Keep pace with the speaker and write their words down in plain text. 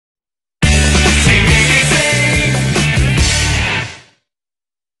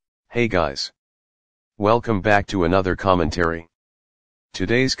Hey guys. Welcome back to another commentary.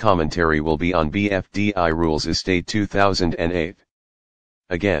 Today's commentary will be on BFDI Rules Estate 2008.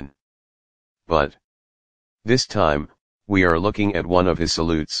 Again. But this time, we are looking at one of his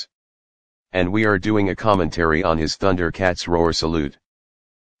salutes. And we are doing a commentary on his Thundercats roar salute.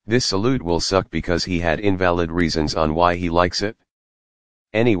 This salute will suck because he had invalid reasons on why he likes it.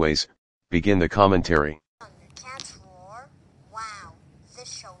 Anyways, begin the commentary. Thundercats roar. Wow, this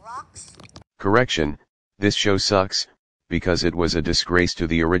show rocks. Correction, this show sucks, because it was a disgrace to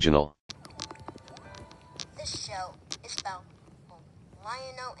the original. This show is about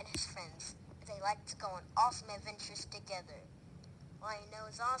Lion-O and his friends. They like to go on awesome adventures together. Lion-O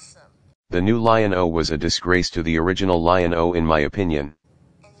is awesome. The new Lion-O was a disgrace to the original Lion-O in my opinion.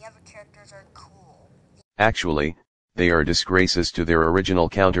 And the other characters are cool. Actually, they are disgraces to their original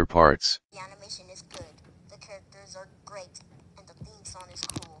counterparts. The animation is good. The characters are great. And the theme song is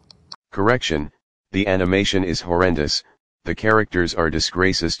cool. Correction, the animation is horrendous, the characters are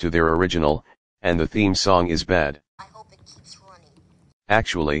disgraces to their original, and the theme song is bad. I hope it keeps running.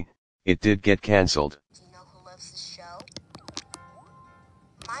 Actually, it did get cancelled. Do you know who loves this show?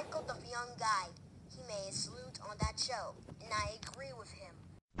 Michael, the young guy. He made a salute on that show, and I agree with him.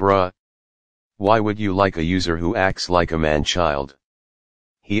 Bruh. Why would you like a user who acts like a man-child?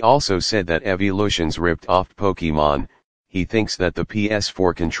 He also said that Evolutions ripped off Pokemon, he thinks that the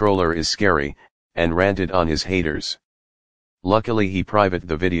PS4 controller is scary, and ranted on his haters. Luckily he privated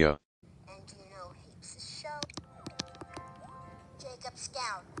the video. And do you know who hates this show? Jacob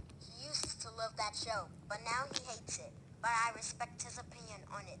Scout. He used to love that show, but now he hates it. But I respect his opinion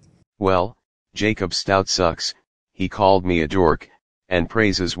on it. Well, Jacob Stout sucks, he called me a dork, and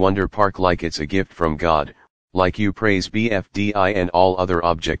praises Wonder Park like it's a gift from God, like you praise BFDI and all other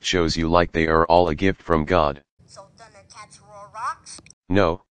object shows you like they are all a gift from God. So Thundercats roar rocks?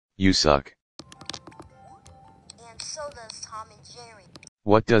 No, you suck. And so does Tom and Jerry.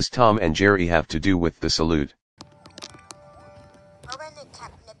 What does Tom and Jerry have to do with the salute? Herman and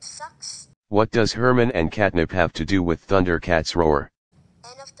Catnip sucks. What does Herman and Catnip have to do with Thundercats roar?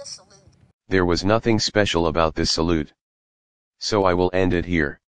 End of the salute. There was nothing special about this salute. So I will end it here.